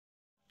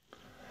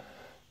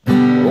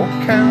old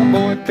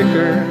cowboy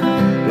picker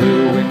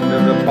blew into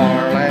the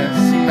bar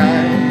last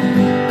night.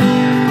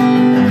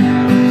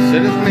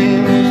 Said his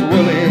name was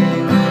Wooley,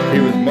 he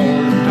was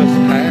more than just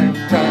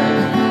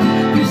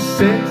half-time. He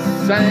said he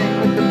sang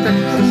with the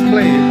Texas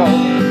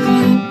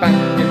Playboys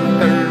back in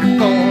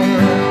 '34.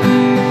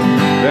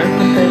 Then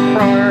the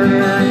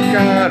proprietor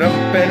got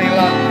up and he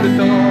locked the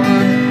door.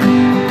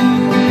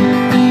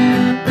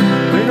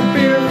 Clean a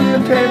beer from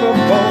the table,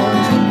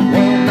 boys,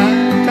 well,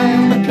 now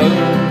time to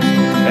close.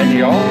 And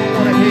you all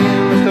wanna hear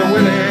Mr.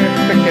 Willie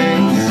Pickett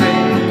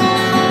sing.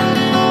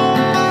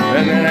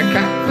 And then a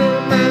cat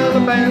from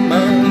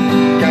Alabama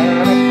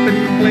got up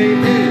and played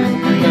his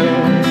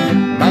nose.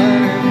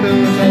 Mine and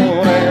those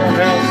old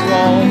house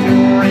walls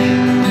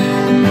ring.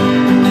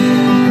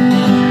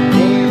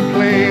 Willie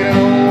played an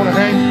old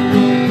Hank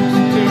Williams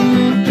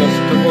tune just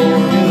to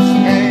bore his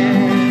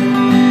hand.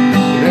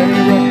 Then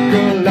he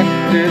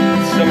recollected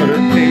some of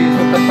the days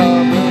with the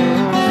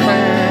Father's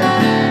band.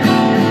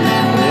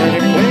 Then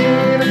he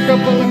played a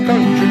couple of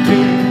country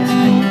tunes,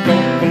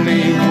 don't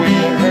believe we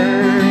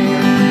heard.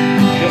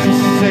 Just the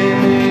same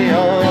we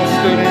all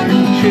stood and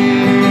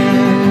cheered.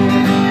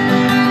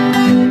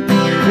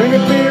 Drink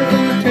a beer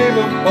from the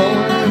table,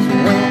 boys,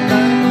 well,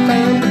 now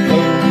time to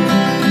close.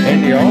 And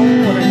you all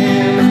wanna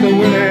hear Mr.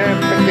 Willie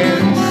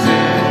Pickett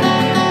sing.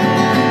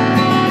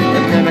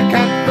 And then a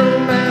cat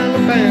from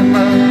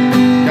Alabama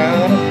got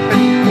up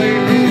and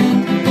played his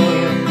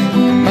noise.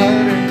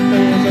 Mighty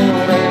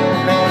those old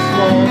house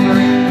walls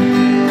ring.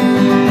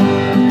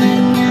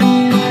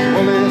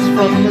 Willie's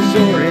from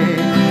Missouri,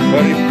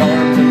 but he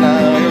farms in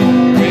Iowa.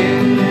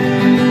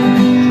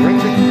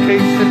 Drinks a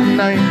case at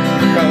night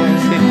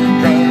because he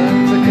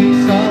drives a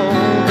case all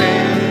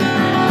day.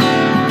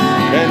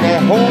 And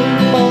that whole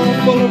ball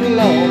full of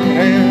long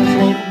hairs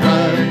won't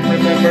rhyme,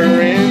 remember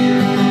him.